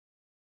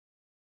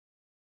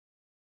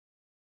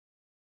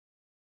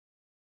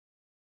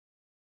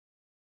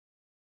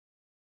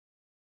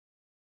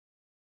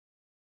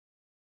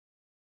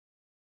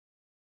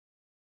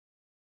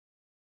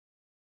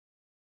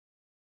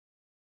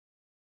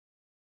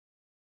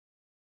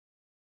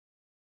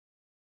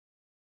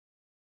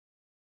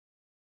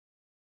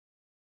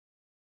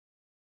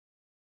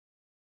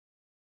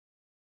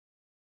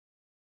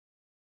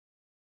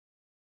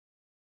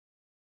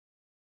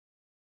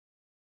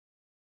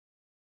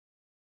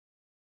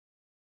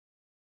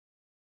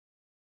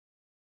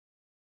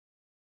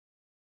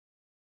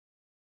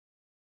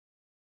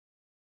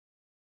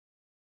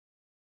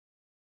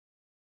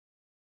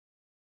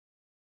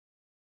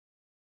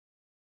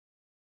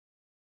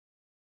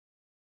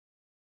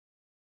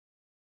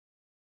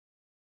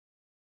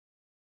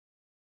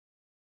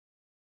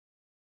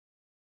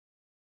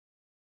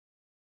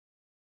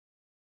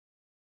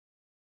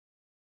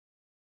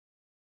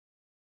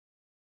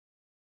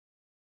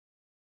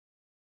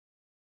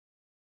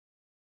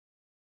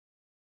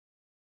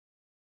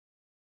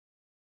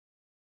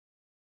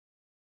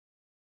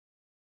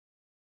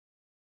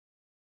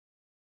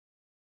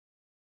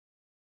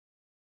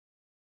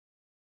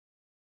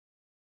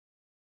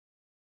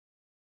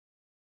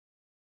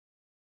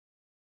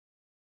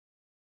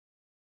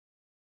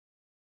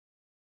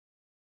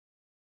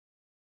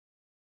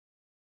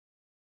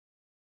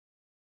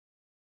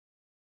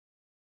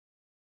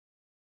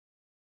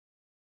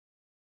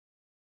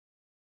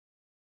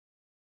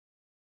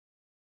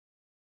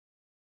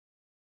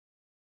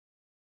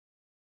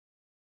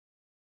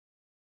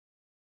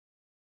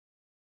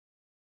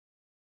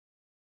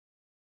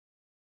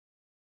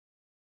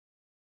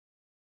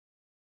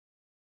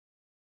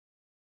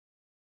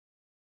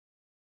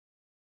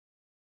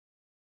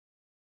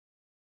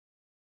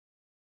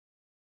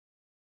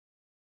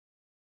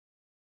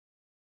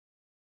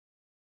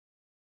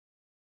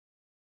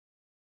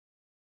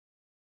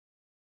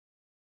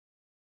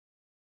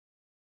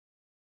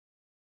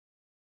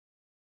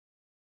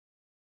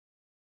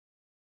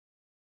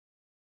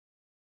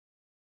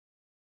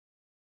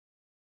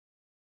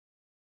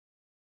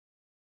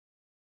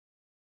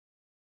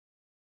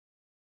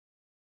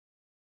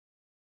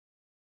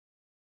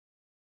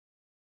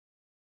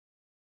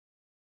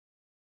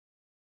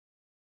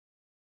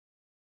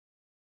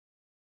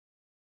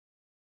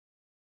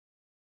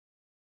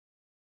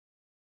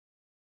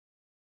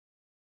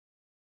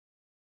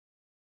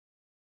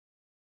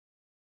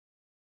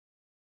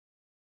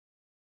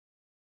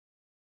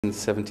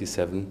since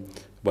 '77,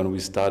 when we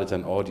started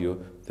Dynaudio,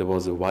 there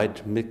was a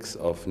wide mix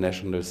of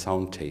national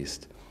sound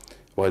taste,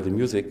 while the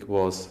music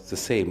was the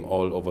same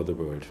all over the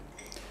world.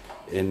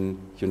 In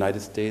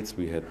United States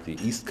we had the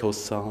East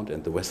Coast sound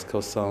and the West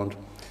Coast sound.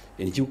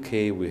 In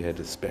UK we had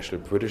a special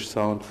British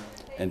sound,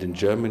 and in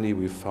Germany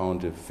we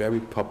found a very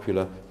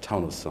popular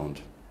Taunus sound.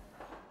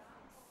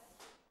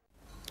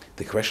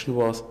 The question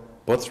was,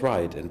 what's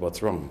right and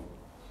what's wrong?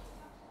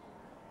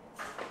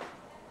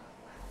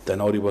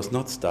 Dynaudio was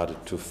not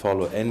started to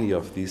follow any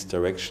of these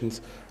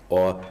directions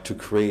or to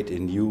create a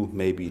new,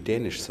 maybe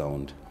Danish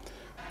sound.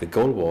 The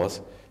goal was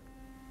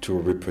to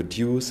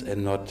reproduce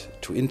and not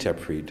to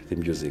interpret the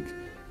music,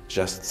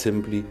 just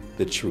simply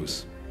the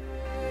truth.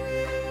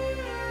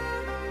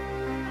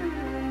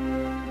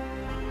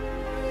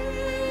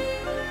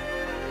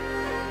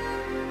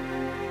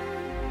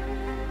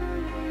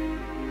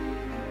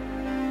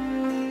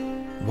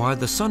 While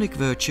the sonic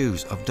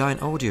virtues of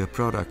Dynaudio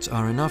products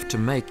are enough to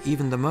make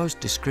even the most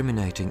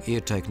discriminating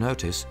ear take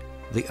notice,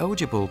 the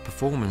audible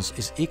performance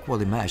is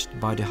equally matched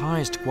by the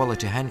highest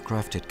quality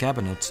handcrafted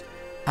cabinets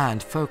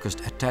and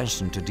focused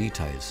attention to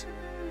details.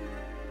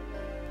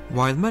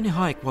 While many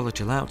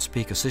high-quality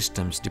loudspeaker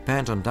systems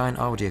depend on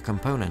Dynaudio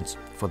components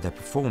for their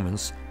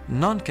performance,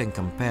 none can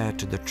compare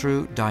to the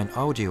true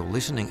Dynaudio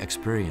listening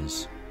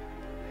experience.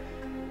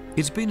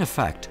 It's been a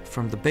fact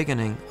from the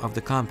beginning of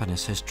the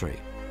company's history.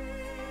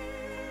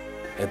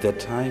 At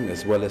that time,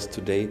 as well as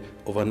today,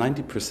 over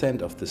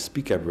 90% of the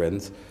speaker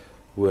brands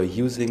were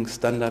using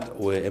standard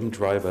OEM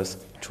drivers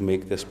to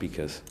make their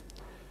speakers.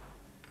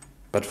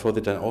 But for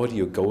the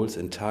Dynaudio goals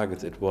and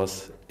targets, it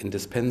was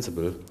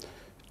indispensable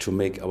to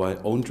make our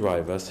own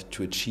drivers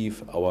to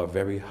achieve our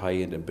very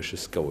high and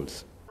ambitious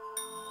goals.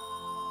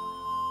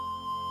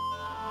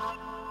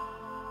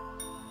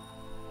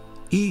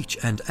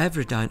 Each and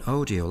every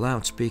Dynaudio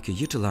loudspeaker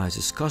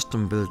utilizes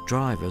custom-built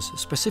drivers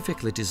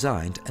specifically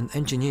designed and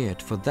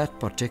engineered for that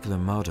particular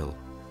model.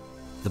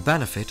 The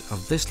benefit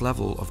of this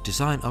level of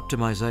design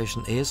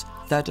optimization is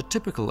that the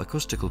typical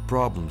acoustical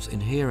problems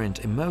inherent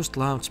in most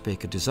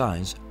loudspeaker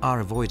designs are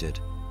avoided,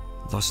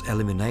 thus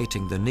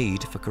eliminating the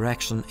need for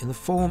correction in the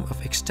form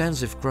of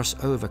extensive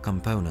crossover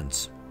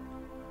components.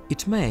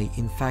 It may,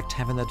 in fact,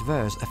 have an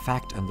adverse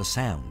effect on the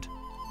sound.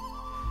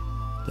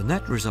 The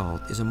net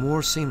result is a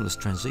more seamless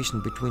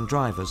transition between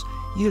drivers,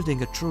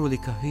 yielding a truly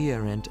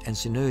coherent and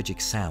synergic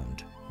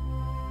sound.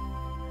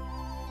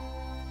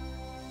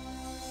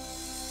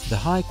 The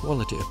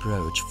high-quality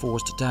approach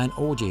forced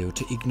Dynaudio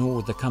to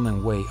ignore the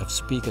common way of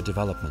speaker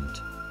development.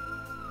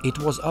 It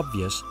was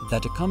obvious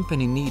that the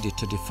company needed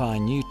to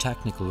define new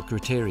technical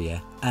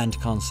criteria and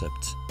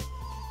concepts.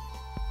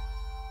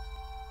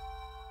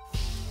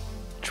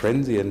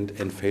 Transient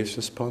and phase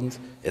response,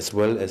 as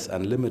well as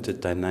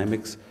unlimited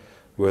dynamics,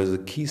 were the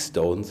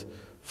keystones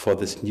for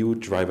this new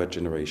driver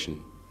generation.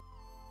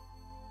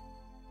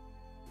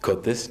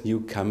 Could this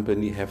new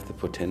company have the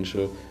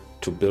potential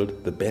to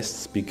build the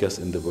best speakers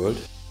in the world?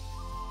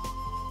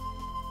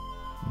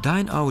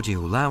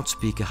 Dynaudio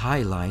loudspeaker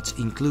highlights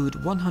include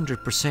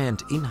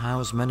 100%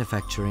 in-house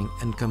manufacturing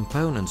and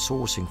component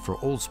sourcing for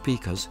all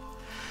speakers,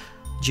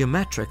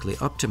 geometrically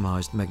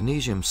optimized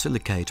magnesium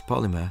silicate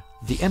polymer,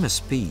 the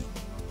MSP,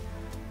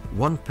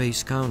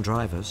 one-piece cone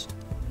drivers,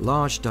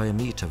 large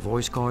diameter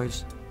voice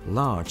coils,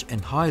 large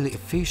and highly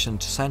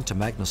efficient center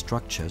magnet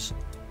structures,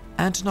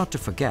 and not to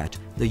forget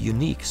the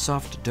unique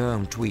soft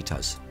dome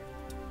tweeters.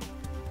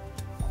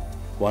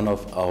 One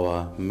of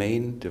our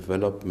main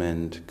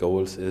development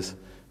goals is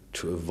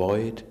to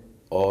avoid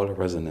all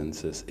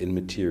resonances in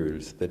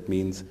materials. That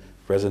means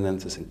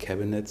resonances in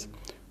cabinets,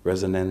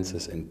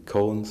 resonances in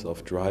cones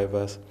of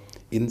drivers,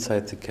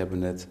 inside the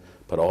cabinets,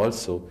 but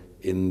also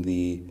in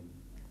the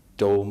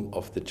dome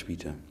of the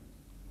tweeter.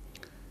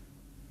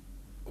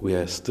 We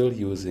are still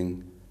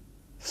using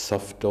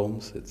soft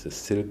domes. It's a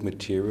silk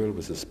material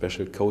with a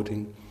special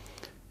coating,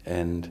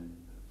 and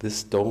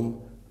this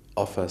dome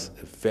offers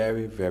a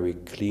very, very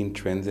clean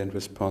transient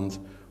response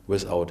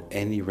without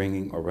any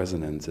ringing or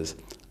resonances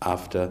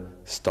after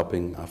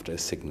stopping after a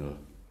signal.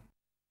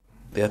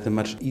 There's a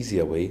much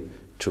easier way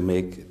to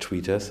make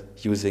tweeters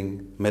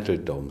using metal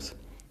domes.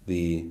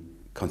 The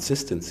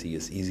consistency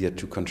is easier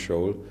to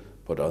control,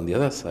 but on the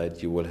other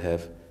side you will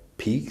have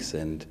peaks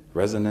and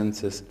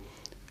resonances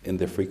in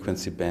the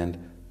frequency band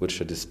which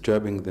are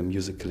disturbing the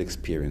musical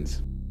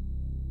experience.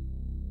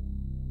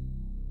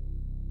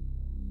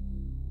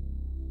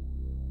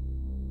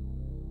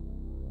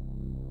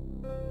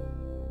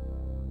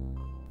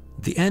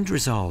 The end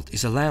result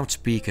is a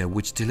loudspeaker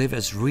which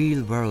delivers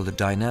real-world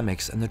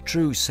dynamics and a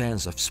true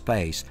sense of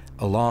space,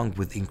 along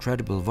with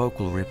incredible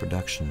vocal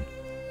reproduction.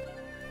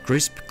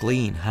 Crisp,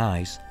 clean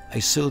highs, a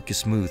silky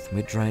smooth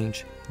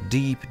mid-range,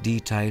 deep,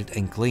 detailed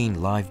and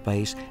clean live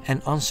bass,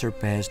 and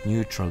unsurpassed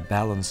neutral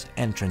balance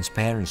and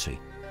transparency.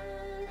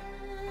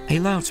 A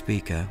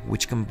loudspeaker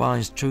which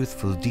combines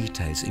truthful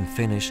details in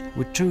finish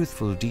with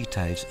truthful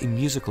details in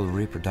musical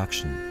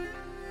reproduction.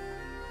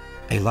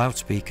 A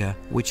loudspeaker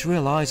which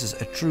realizes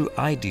a true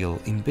ideal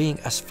in being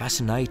as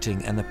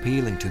fascinating and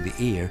appealing to the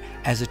ear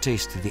as it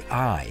is to the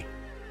eye.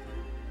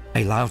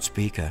 A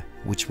loudspeaker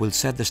which will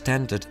set the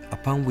standard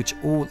upon which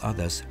all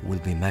others will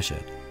be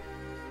measured.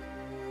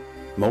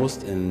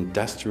 Most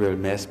industrial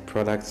mass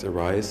products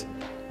arise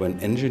when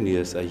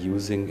engineers are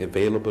using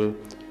available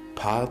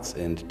parts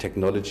and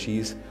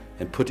technologies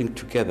and putting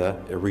together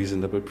a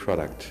reasonable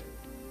product.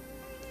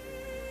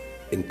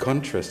 In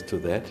contrast to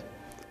that,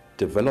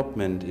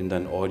 development in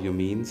Dynaudio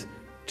means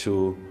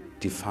to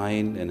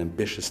define an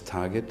ambitious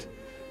target,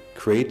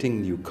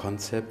 creating new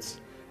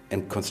concepts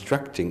and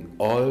constructing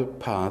all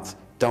parts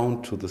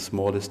down to the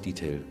smallest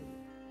detail.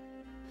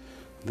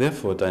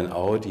 Therefore,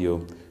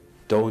 Dynaudio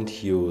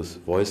don't use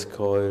voice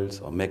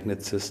coils or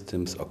magnet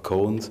systems or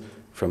cones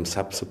from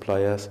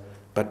sub-suppliers,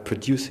 but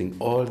producing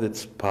all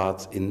its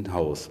parts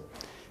in-house.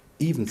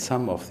 Even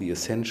some of the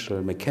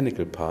essential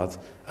mechanical parts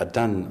are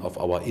done of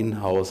our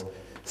in-house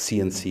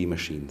CNC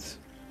machines.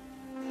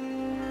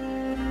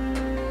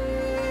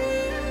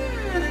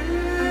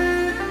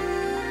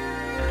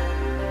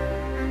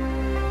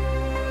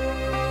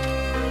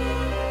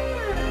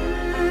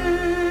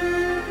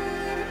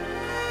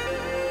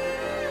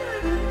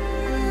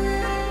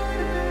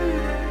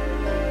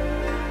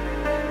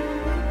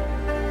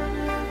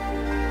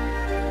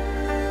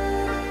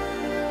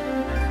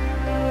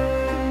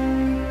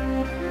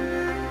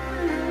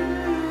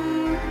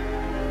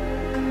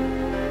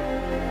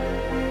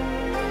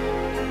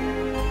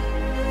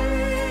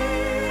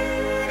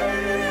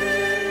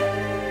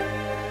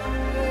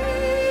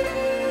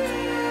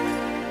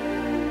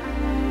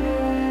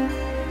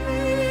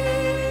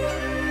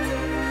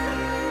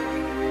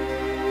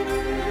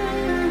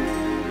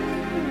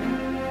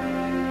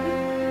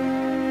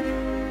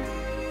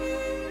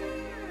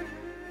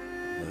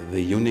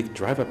 The unique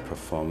driver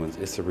performance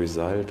is a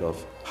result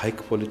of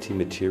high-quality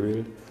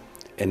material,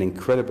 an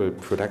incredible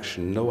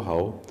production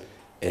know-how,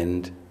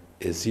 and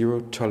a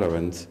zero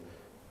tolerance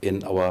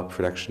in our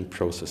production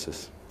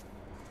processes.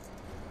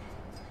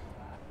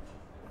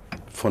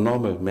 For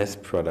normal mass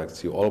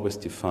products, you always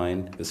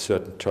define a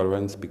certain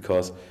tolerance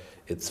because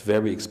it's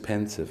very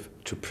expensive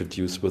to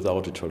produce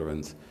without a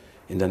tolerance.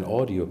 In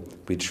Dynaudio,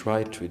 we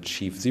try to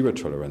achieve zero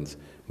tolerance.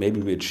 Maybe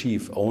we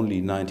achieve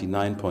only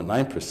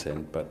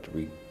 99.9%, but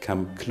we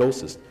come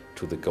closest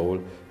to the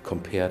goal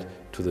compared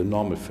to the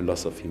normal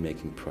philosophy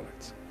making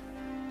products.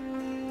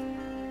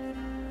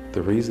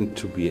 The reason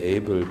to be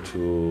able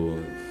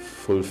to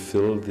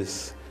fulfill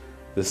this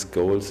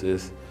goals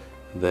is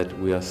that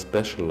we are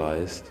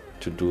specialized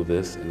to do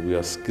this and we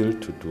are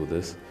skilled to do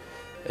this.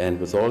 And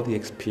with all the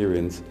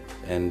experience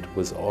and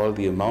with all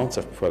the amounts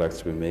of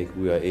products we make,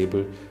 we are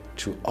able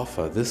to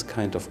offer this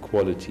kind of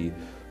quality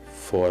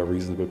for a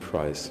reasonable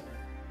price.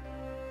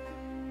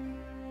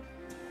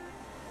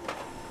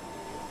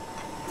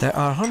 There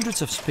are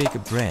hundreds of speaker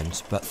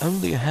brands, but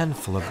only a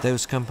handful of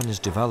those companies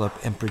develop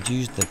and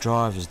produce the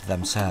drivers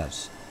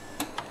themselves.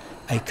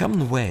 A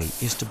common way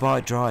is to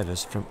buy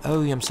drivers from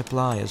OEM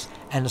suppliers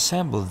and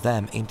assemble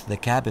them into the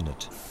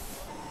cabinet.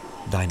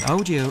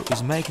 Dynaudio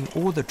is making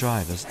all the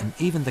drivers and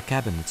even the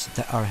cabinets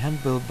that are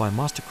hand-built by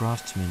master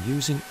craftsmen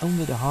using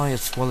only the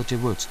highest quality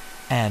woods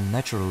and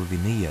natural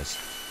veneers.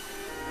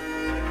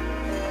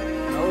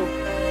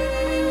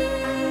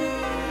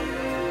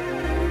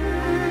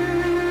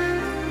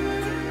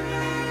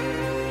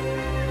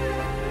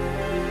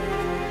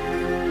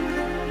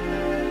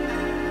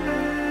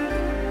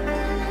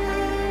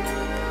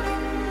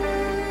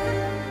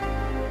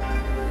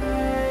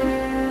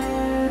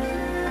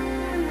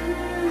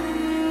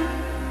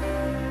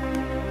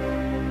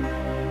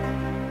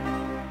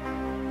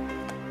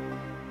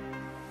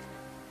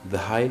 The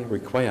high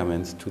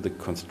requirements to the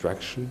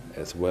construction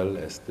as well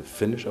as the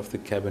finish of the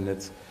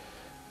cabinets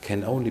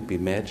can only be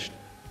matched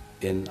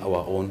in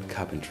our own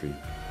carpentry.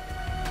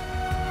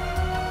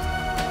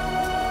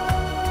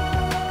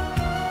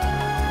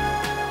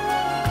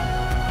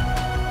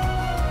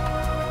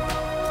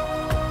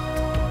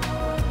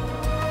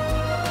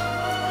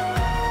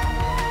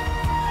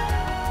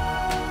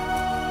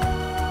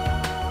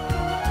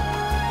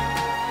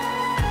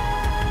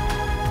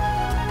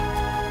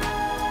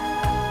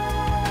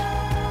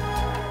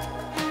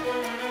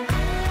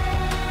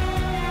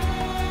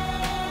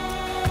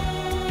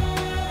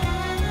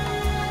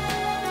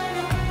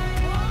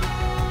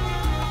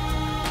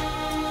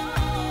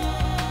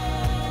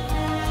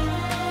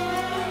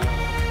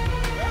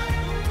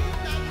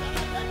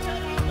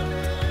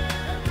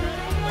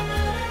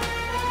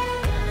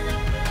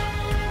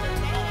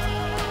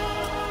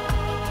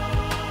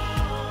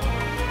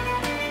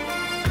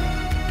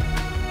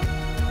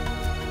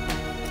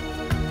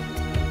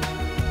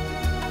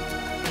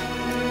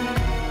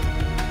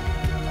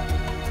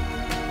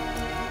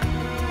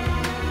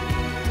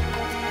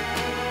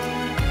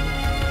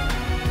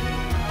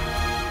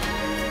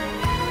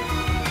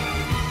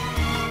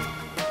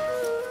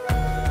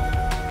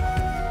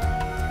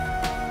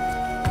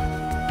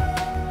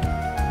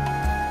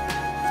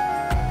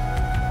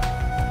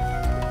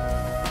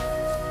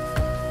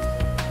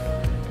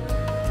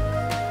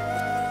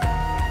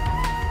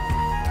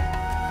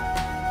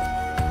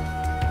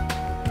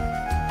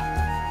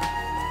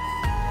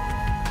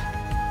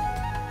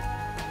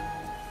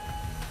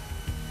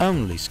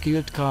 only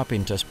skilled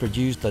carpenters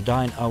produce the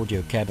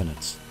Dynaudio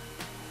cabinets.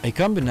 A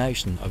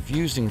combination of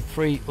using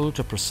 3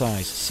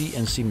 ultra-precise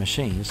CNC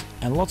machines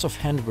and lots of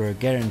handwork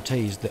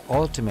guarantees the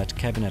ultimate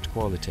cabinet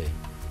quality.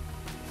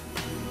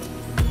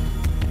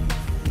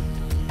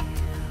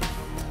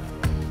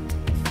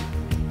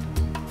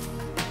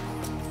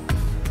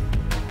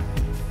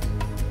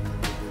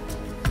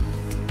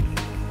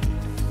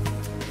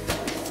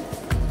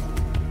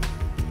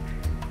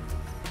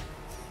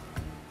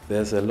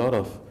 There's a lot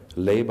of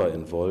labor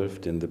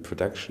involved in the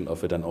production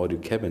of a Dynaudio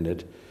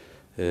cabinet.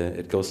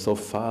 It goes so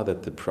far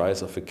that the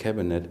price of a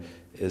cabinet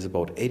is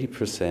about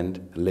 80%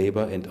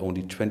 labor and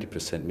only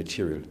 20%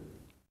 material.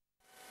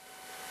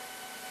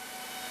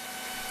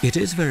 It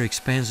is very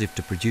expensive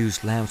to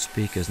produce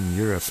loudspeakers in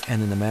Europe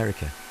and in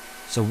America,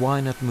 so why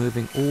not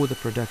moving all the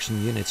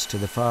production units to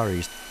the Far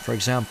East, for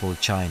example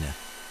China?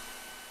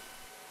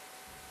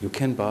 You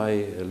can buy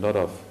a lot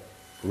of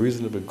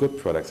reasonable good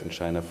products in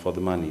China for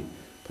the money,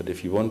 but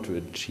if you want to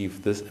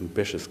achieve this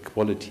ambitious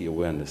quality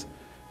awareness,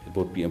 it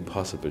would be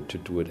impossible to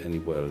do it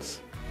anywhere else.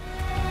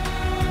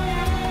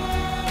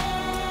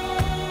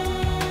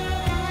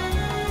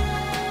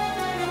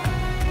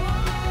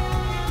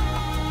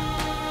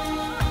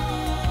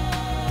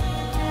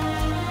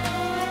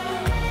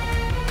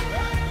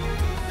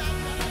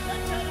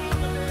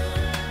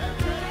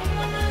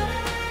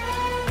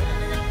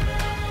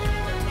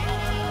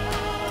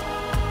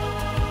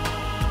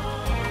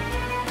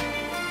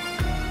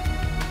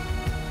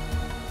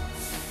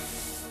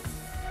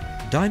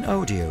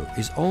 Dynaudio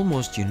is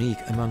almost unique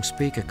among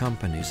speaker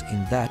companies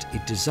in that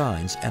it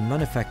designs and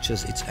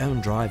manufactures its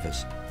own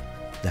drivers.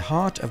 The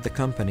heart of the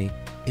company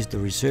is the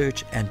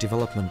research and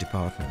development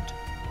department.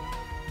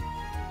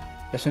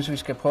 Jeg synes, vi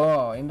skal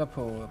prøve at ændre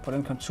på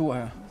den kontur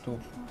her. Du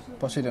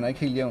prøv at se, den er ikke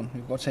helt jævn. Vi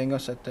kan godt tænke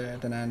os, at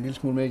den er en lille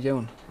smule mere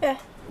jævn. Ja.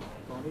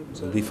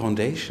 So the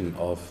foundation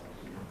of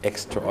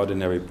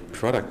extraordinary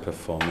product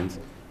performance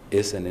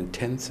is an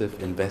intensive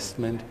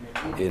investment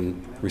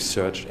in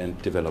research and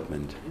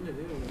development.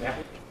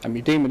 Jamen,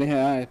 ideen med det her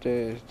er, at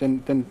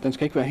den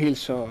skal ikke være helt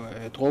så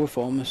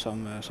dråbeformet,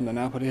 som den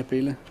er på det her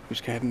billede. Vi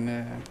skal have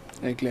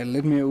den glatte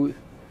lidt mere ud.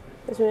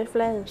 Det er lidt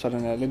flad. Så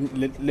den er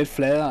lidt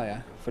fladere, ja.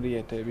 Fordi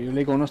at, vi vil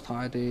ikke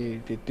understrege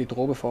det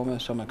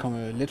dråbeformet, som er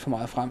kommet lidt for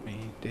meget frem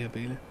i det her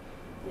billede.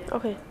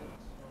 Okay.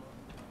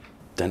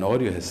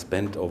 Dynaudio has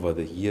spent over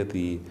the year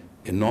the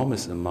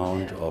enormous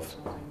amount of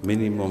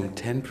minimum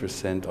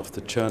 10% of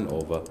the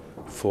turnover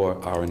for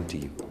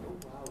R&D.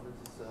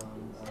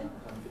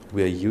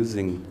 We are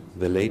using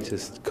the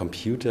latest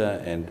computer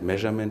and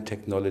measurement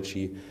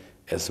technology,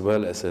 as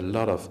well as a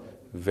lot of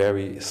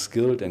very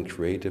skilled and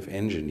creative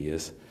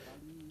engineers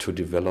to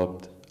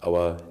develop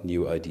our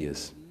new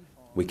ideas.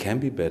 We can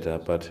be better,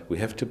 but we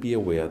have to be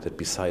aware that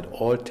beside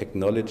all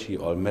technology,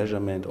 all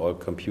measurement, all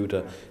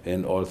computer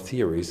and all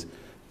theories,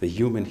 the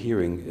human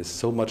hearing is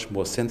so much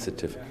more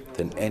sensitive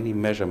than any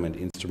measurement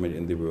instrument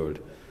in the world.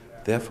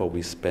 Therefore,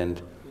 we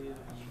spend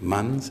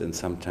months and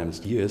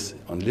sometimes years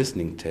on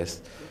listening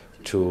tests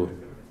to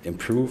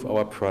improve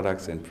our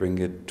products and bring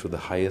it to the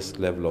highest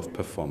level of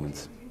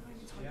performance.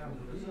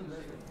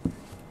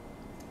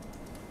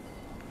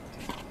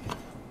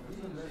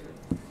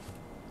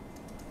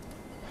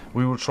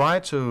 We will try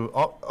to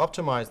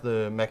optimize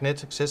the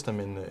magnetic system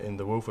in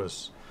the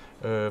woofers.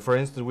 For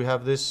instance, we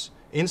have this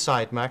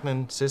inside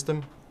magnet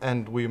system,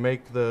 and we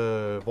make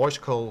the voice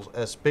coils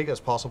as big as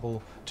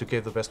possible to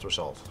give the best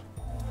result.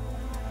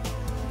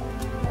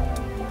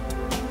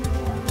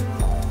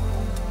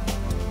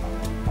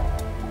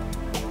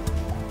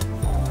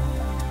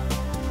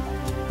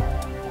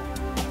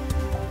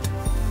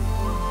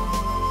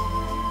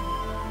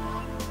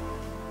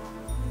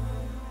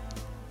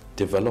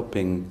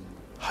 Developing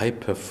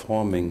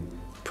high-performing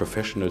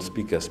professional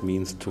speakers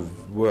means to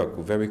work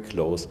very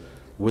close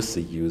with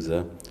the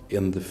user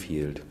in the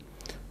field.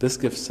 This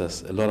gives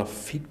us a lot of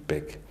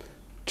feedback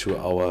to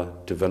our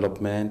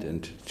development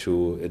and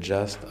to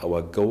adjust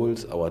our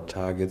goals, our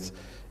targets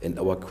and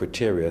our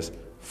criteria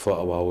for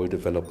our whole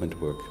development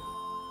work.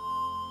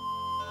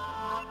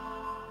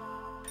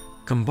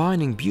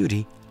 Combining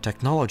beauty,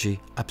 technology,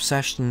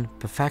 obsession,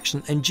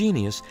 perfection and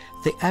genius,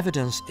 the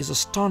evidence is a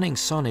stunning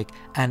sonic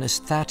and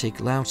aesthetic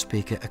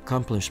loudspeaker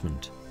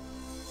accomplishment.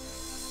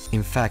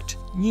 In fact,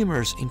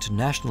 numerous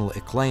international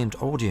acclaimed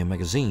audio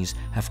magazines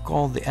have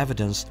called the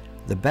evidence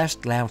the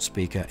best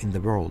loudspeaker in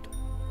the world.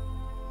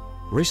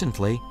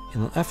 Recently,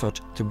 in an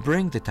effort to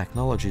bring the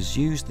technologies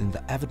used in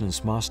the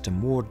Evidence Master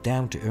more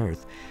down to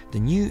earth, the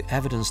new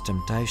Evidence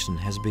Temptation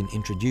has been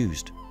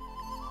introduced.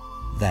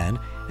 Then,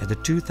 at the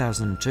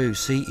 2002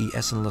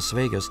 CES in Las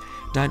Vegas,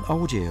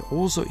 Dynaudio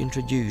also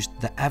introduced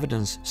the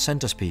Evidence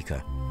Center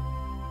Speaker.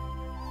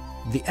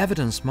 The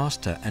Evidence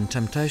Master and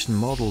Temptation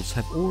models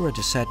have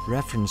already set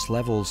reference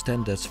level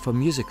standards for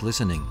music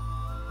listening.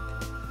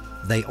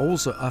 They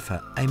also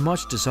offer a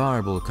much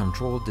desirable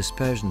controlled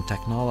dispersion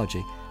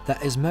technology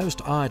that is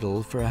most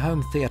ideal for a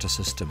home theater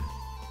system.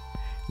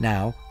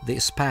 Now, the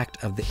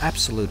aspect of the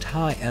absolute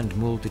high-end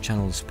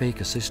multi-channel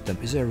speaker system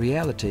is a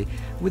reality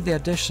with the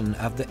addition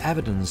of the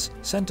Evidence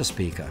center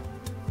speaker.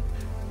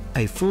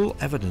 A full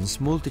Evidence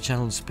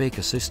multi-channel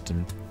speaker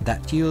system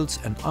that yields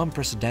an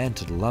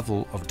unprecedented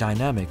level of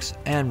dynamics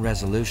and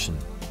resolution.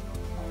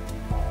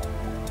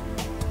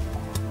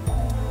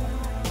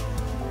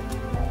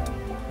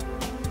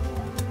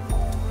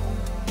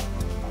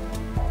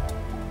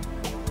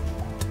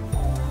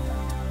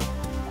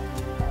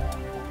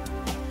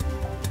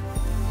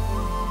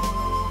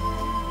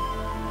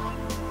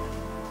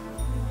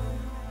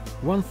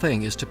 One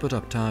thing is to put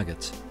up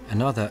targets,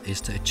 another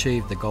is to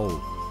achieve the goal,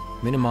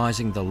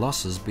 minimizing the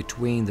losses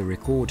between the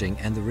recording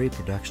and the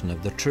reproduction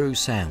of the true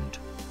sound.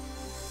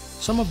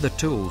 Some of the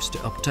tools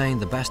to obtain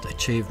the best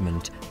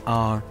achievement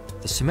are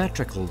the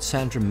symmetrical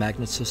centrum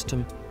magnet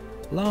system,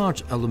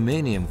 large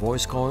aluminium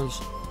voice coils,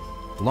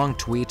 long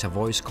tweeter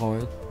voice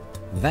coil,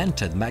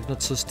 vented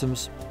magnet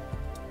systems,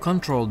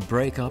 controlled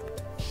breakup,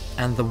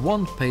 and the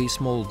one-piece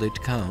molded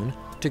cone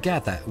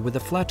together with a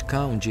flat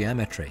cone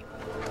geometry.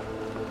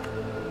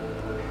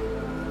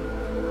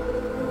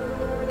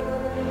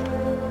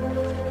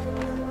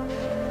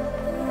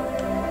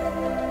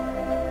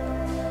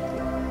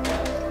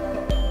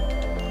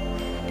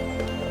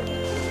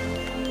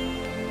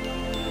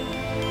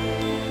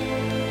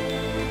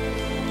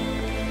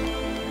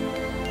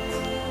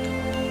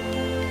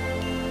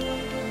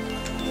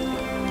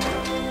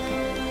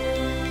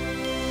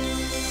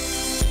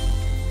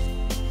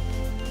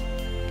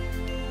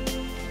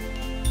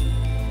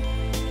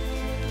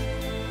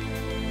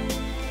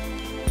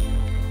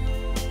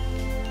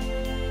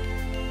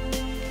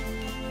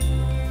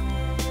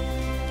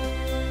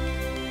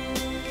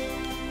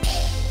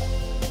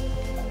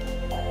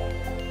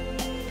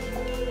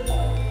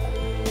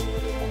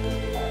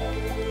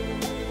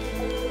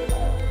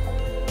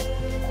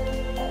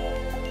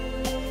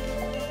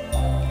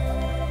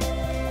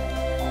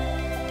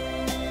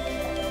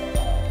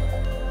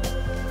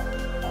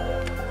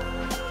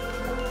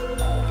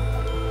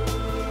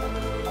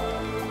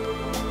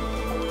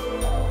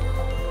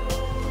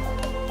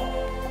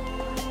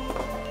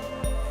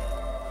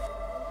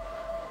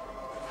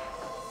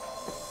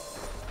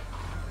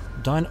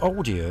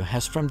 Dynaudio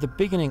has from the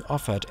beginning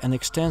offered an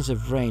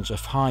extensive range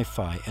of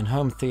hi-fi and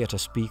home theater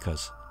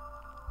speakers.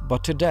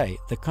 But today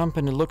the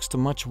company looks to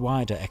much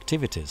wider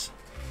activities.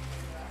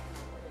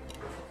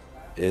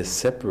 A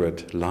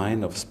separate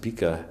line of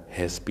speaker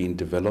has been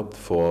developed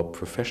for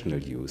professional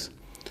use,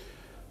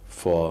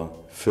 for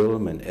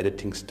film and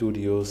editing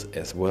studios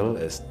as well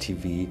as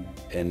TV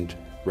and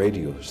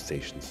radio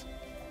stations.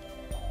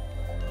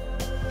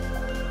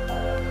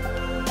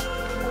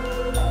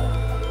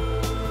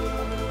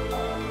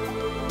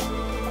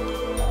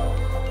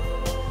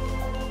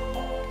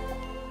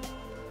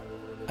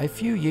 A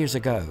few years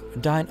ago,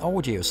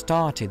 Dynaudio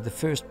started the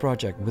first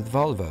project with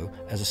Volvo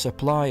as a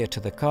supplier to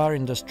the car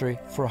industry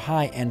for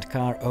high-end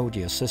car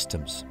audio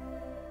systems.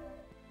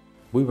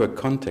 We were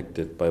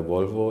contacted by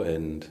Volvo,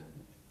 and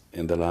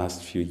in the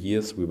last few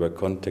years we were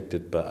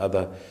contacted by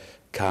other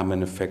car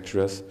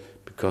manufacturers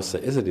because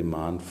there is a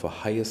demand for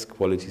highest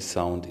quality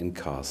sound in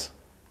cars.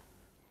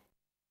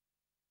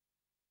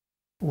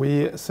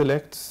 We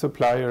select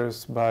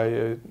suppliers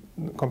by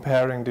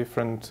comparing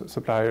different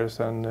suppliers,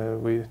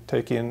 and we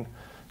take in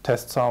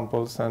test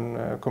samples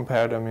and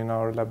compare them in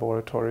our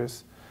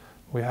laboratories.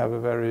 We have a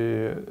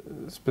very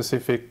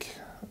specific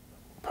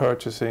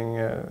purchasing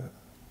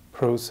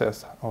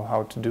process of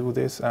how to do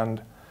this,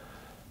 and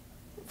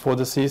for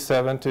the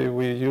C70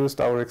 we used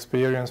our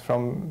experience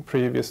from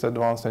previous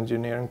advanced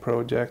engineering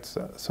projects,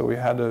 so we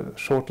had a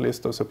short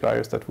list of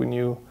suppliers that we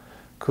knew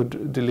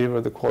could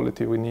deliver the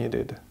quality we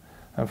needed,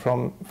 and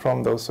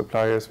from those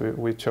suppliers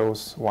we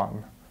chose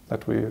one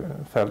that we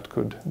felt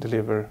could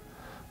deliver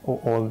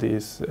all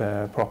these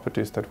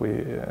properties that we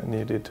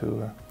needed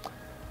to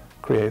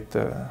create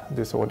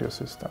this audio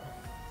system.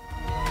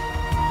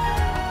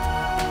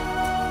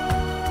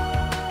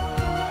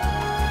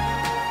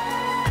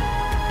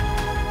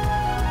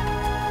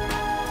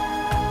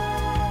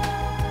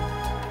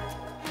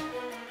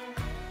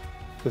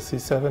 The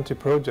C70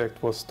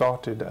 project was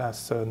started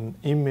as an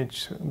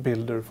image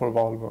builder for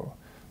Volvo,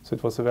 so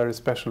it was a very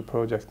special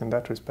project in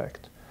that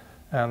respect.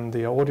 And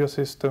the audio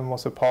system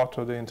was a part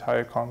of the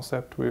entire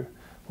concept. We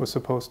were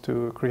supposed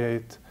to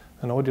create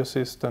an audio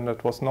system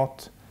that was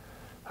not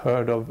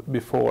heard of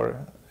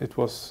before. It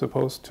was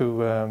supposed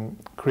to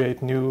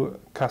create new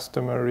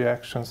customer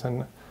reactions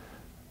and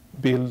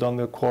build on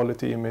the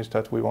quality image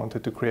that we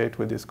wanted to create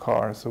with this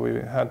car. So we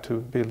had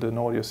to build an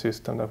audio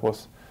system that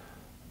was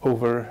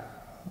over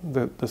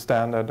the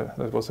standard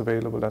that was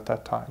available at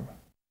that time.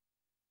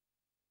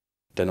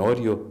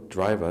 Dynaudio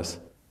drivers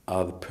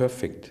are the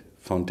perfect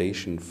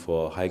foundation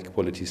for high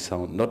quality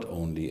sound, not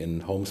only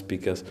in home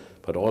speakers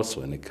but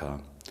also in a car.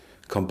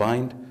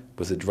 Combined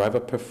with the driver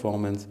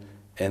performance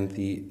and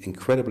the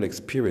incredible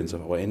experience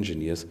of our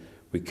engineers,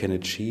 we can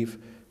achieve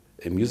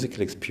a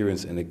musical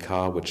experience in a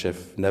car which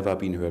have never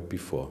been heard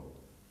before.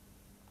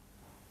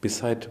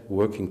 Besides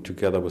working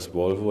together with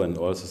Volvo and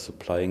also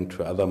supplying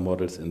to other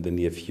models in the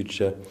near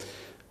future,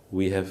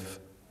 we have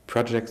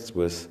projects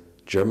with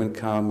German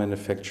car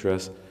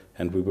manufacturers,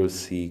 and we will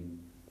see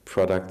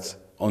products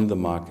on the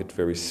market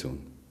very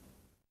soon.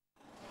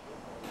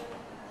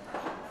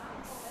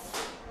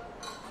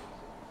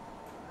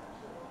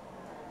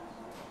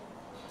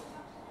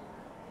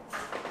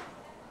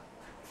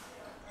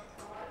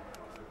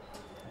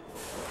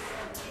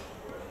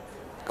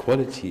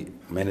 Quality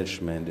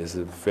management is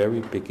a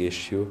very big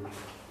issue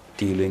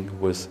dealing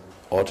with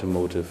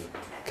automotive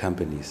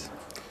companies.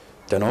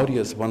 Dynaudio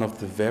is one of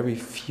the very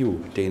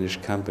few Danish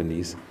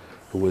companies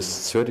who is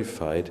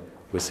certified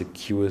with the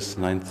QS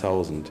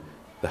 9000,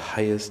 the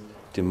highest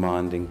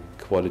demanding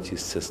quality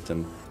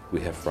system we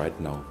have right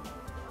now.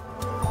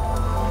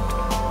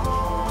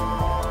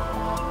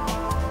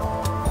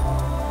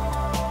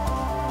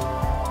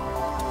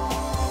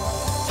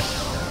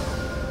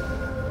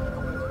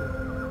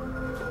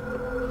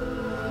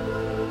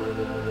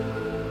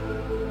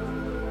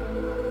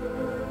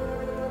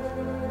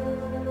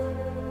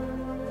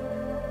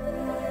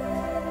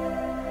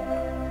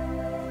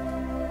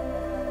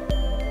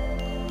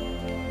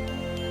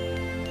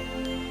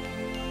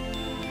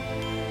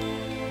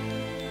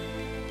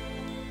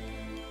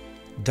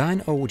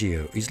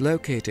 Dynaudio is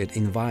located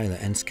in Vejle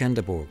and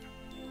Skanderborg,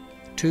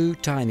 two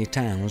tiny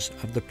towns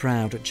of the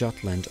proud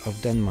Jutland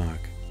of Denmark.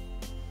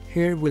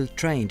 Here will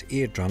trained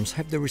eardrums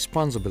have the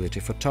responsibility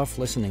for tough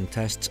listening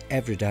tests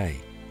every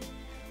day.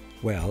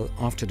 Well,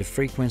 after the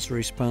frequency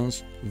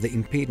response, the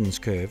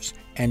impedance curves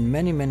and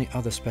many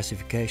other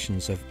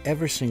specifications of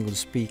every single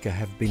speaker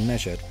have been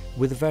measured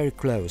with very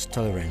close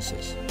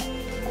tolerances.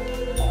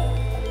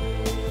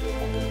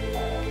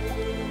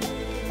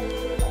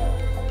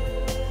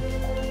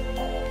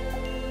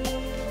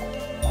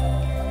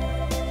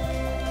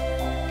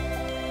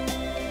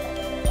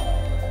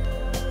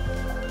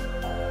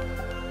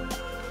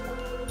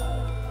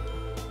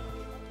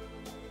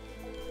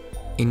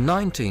 In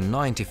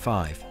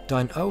 1995,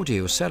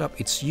 Dynaudio set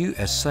up its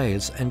US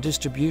sales and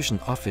distribution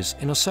office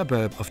in a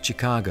suburb of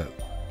Chicago.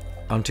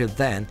 Until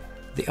then,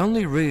 the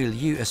only real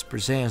US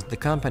presence the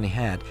company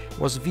had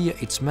was via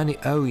its many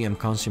OEM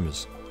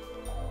consumers.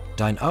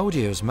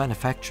 Dynaudio's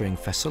manufacturing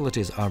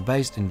facilities are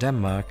based in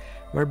Denmark,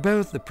 where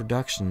both the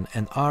production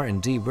and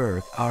R&D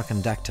work are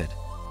conducted.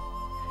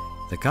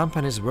 The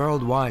company's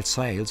worldwide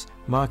sales,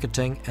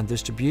 marketing and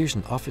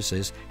distribution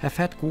offices have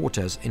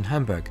headquarters in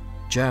Hamburg,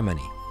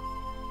 Germany.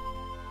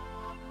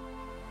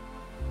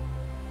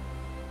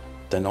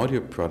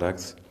 Dynaudio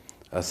products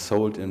are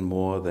sold in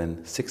more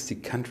than 60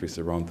 countries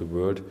around the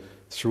world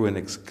through an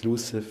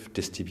exclusive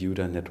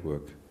distributor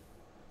network.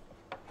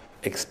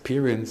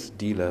 Experienced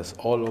dealers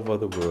all over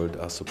the world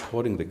are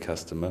supporting the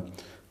customer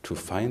to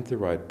find the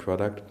right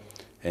product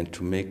and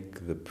to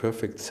make the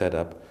perfect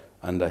setup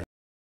under